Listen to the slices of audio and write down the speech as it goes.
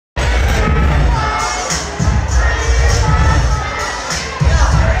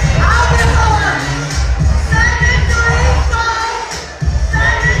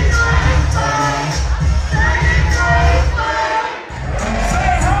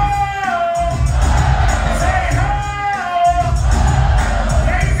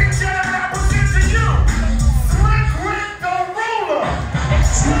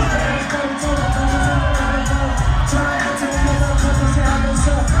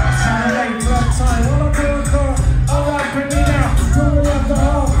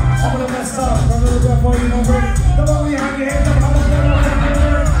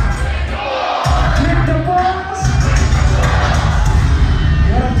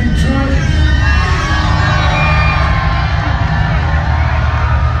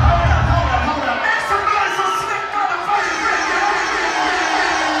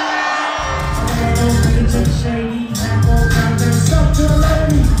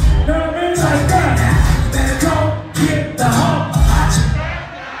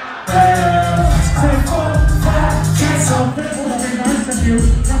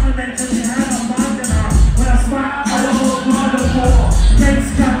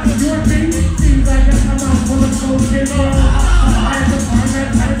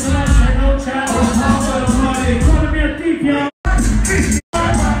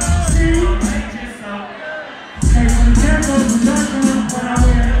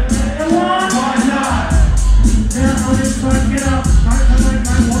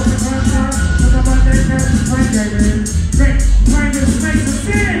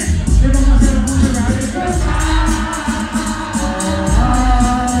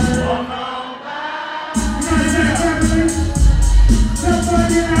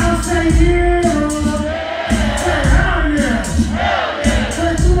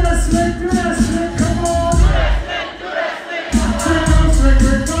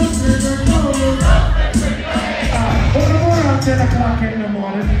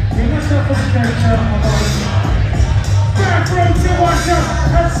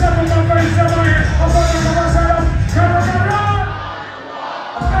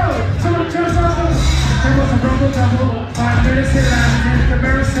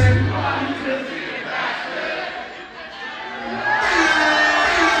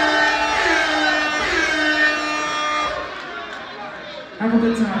Have a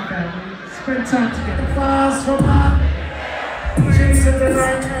good time, family. Spend time together. Fast from my chicks in the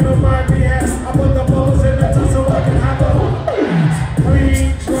night, handle my BS. I put the balls in the top so I can have a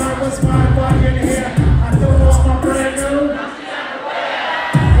clean driver's my body in here. I don't want my brand new.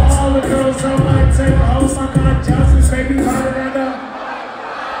 All the girls on my table, hoes, I got Johnson's baby hotter than a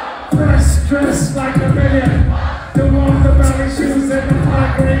fresh dress like a million. The one the belly shoes and the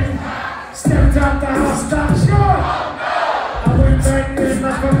pie green. Stepped out the house, stop short. I went back in, I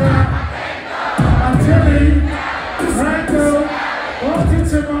forgot. I'm Tilly, Franco, walked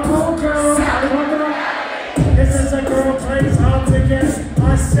into my whole girl. This is a girl place hard to get.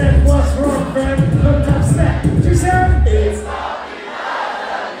 I said, what's wrong, friend? Looked upset. She said, it's all because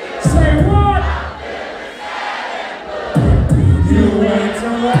of you. Say what? You went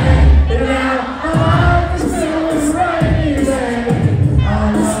away, and now my life is filled with rain. I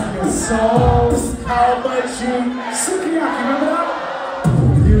love your soul, how much you sukiyaki, remember that?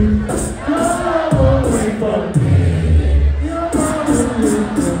 You go away from me. Your mama.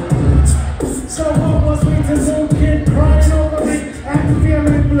 So what was we to do? Kid crying over me and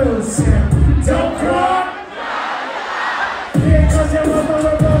feeling blues. Don't cry. Yeah, cause your mother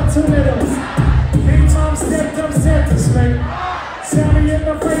about too little. Big mom stepped up, said to me. Sammy in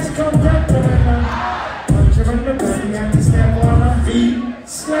the face, come back to me now. I'm driven the baby, had to step on her feet.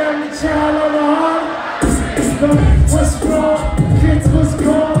 Slam the child on the heart. What's wrong? Kids, what's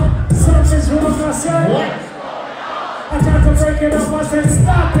gone? Something's wrong, I said. What? I tried to break it up, I said,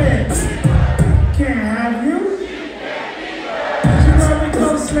 stop it. Can't have you. She got me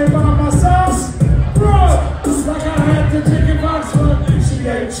closely by myself. Bro, like I had the chicken box, but she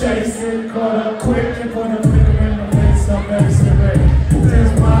ain't chasing. Caught up quick and put a finger in the face of X-ray.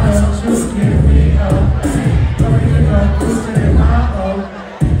 There's my help, you give me up. Don't you know, pushing in my own.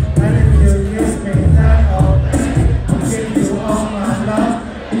 And if you give me that up, I'll give you all my love.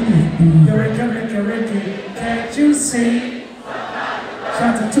 You're Ricky, can't you see?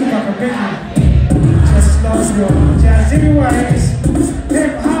 Shout to Tupac and Biggie. Just lost your jazz anyways.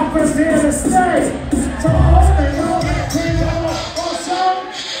 Hip hop is here to stay. So open up and clean up. Also,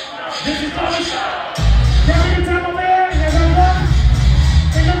 this is the show. Can we time over here? Yes, I'm done.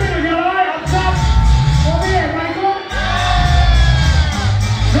 In the middle, you're right, up top. Over here, Michael.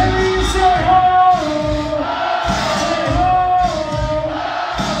 Let me say ho. Say ho.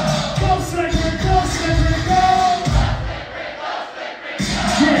 Go slippery, go slippery, go.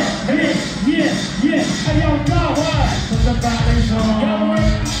 Yeah. Hey, yo, go, what? Put the batteries on.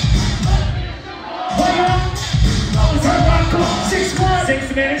 Hold up. Turn back up. 6-1.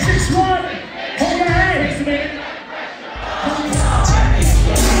 6 minutes. 6-1. Hold your hand. 6 minutes.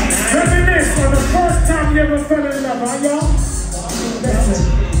 Reminisce on the first time you ever fell in love, huh, y'all? Listen.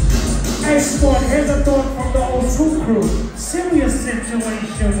 Hey, sport, here's a thought from the old school crew. Serious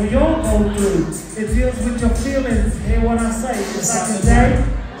situation we all go through. It deals with your feelings. Hear what I say? It's like a day.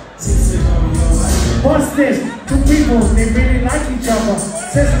 What's this? Two people, they really like each other.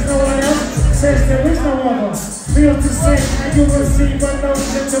 Says there's no one else, says there is no other. Feel the same and you receive a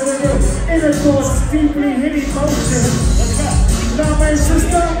notion to renew. Inner thoughts deeply hit emotions. Now my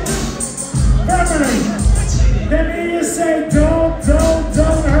sister, family. Let me hear you say, don't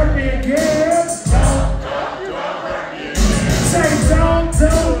hurt me again. Don't hurt me again. Say, don't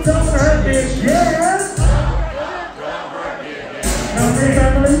hurt me again. Don't hurt me again. Now,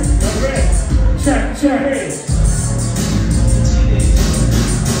 family. Check.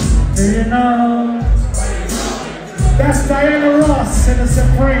 Do you know? That's Diana Ross and the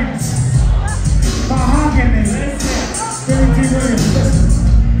Supremes. Mahogany. Billy D. Williams.